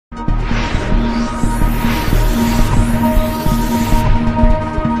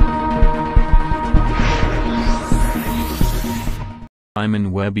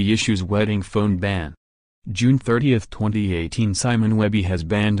Simon Webbe issues wedding phone ban. June 30, 2018. Simon Webbe has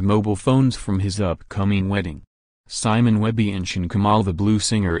banned mobile phones from his upcoming wedding. Simon Webbe. Ayshen Kemal. The blues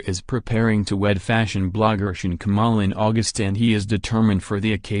singer is preparing to wed fashion blogger Ayshen Kemal in August, and he is determined for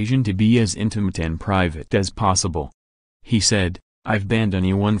the occasion to be as intimate and private as possible. He said, "I've banned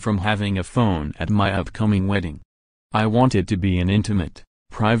anyone from having a phone at my upcoming wedding. I want it to be an intimate,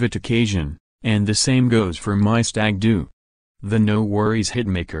 private occasion, and the same goes for my stag do." The No Worries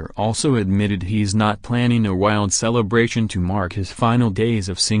hitmaker also admitted he's not planning a wild celebration to mark his final days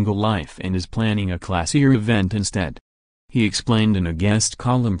of single life and is planning a classier event instead. He explained in a guest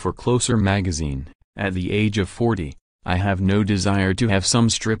column for Closer magazine, "At the age of 40, I have no desire to have some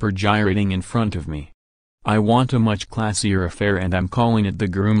stripper gyrating in front of me. I want a much classier affair, and I'm calling it the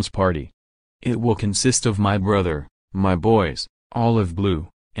groom's party. It will consist of my brother, my boys, Olive Blue,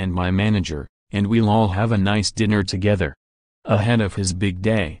 and my manager, and we'll all have a nice dinner together." Ahead of his big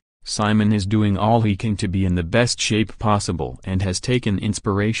day, Simon is doing all he can to be in the best shape possible and has taken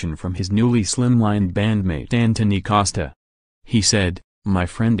inspiration from his newly slimlined bandmate Anthony Costa. He said, "My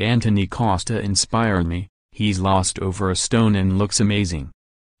friend Anthony Costa inspired me. He's lost over a stone and looks amazing.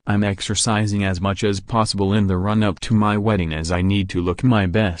 I'm exercising as much as possible in the run-up to my wedding as I need to look my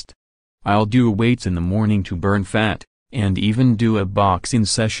best. I'll do weights in the morning to burn fat, and even do a boxing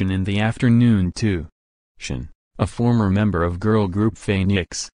session in the afternoon too." Ayshen, a former member of girl group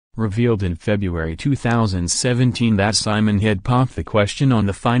Phoenix, revealed in February 2017 that Simon had popped the question on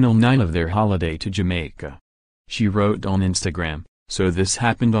the final night of their holiday to Jamaica. She wrote on Instagram, "So this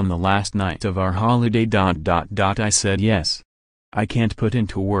happened on the last night of our holiday. I said yes. I can't put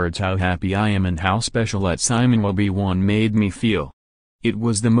into words how happy I am and how special at Simon Webbe one made me feel. It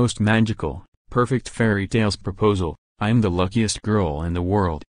was the most magical, perfect fairy tales proposal. I'm the luckiest girl in the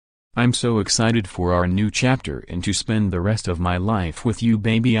world. I'm so excited for our new chapter and to spend the rest of my life with you,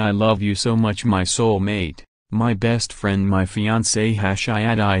 baby. I love you so much, my soulmate, my best friend, my fiancé. I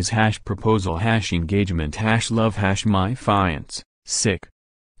add eyes proposal engagement love my fiance. Sick."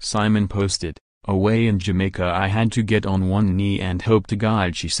 Simon posted, "Away in Jamaica I had to get on one knee and hope to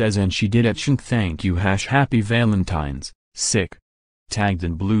God she says, and she did. Ayshen, thank you. Happy Valentine's. Sick." Tagged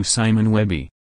in blue. Simon Webbe,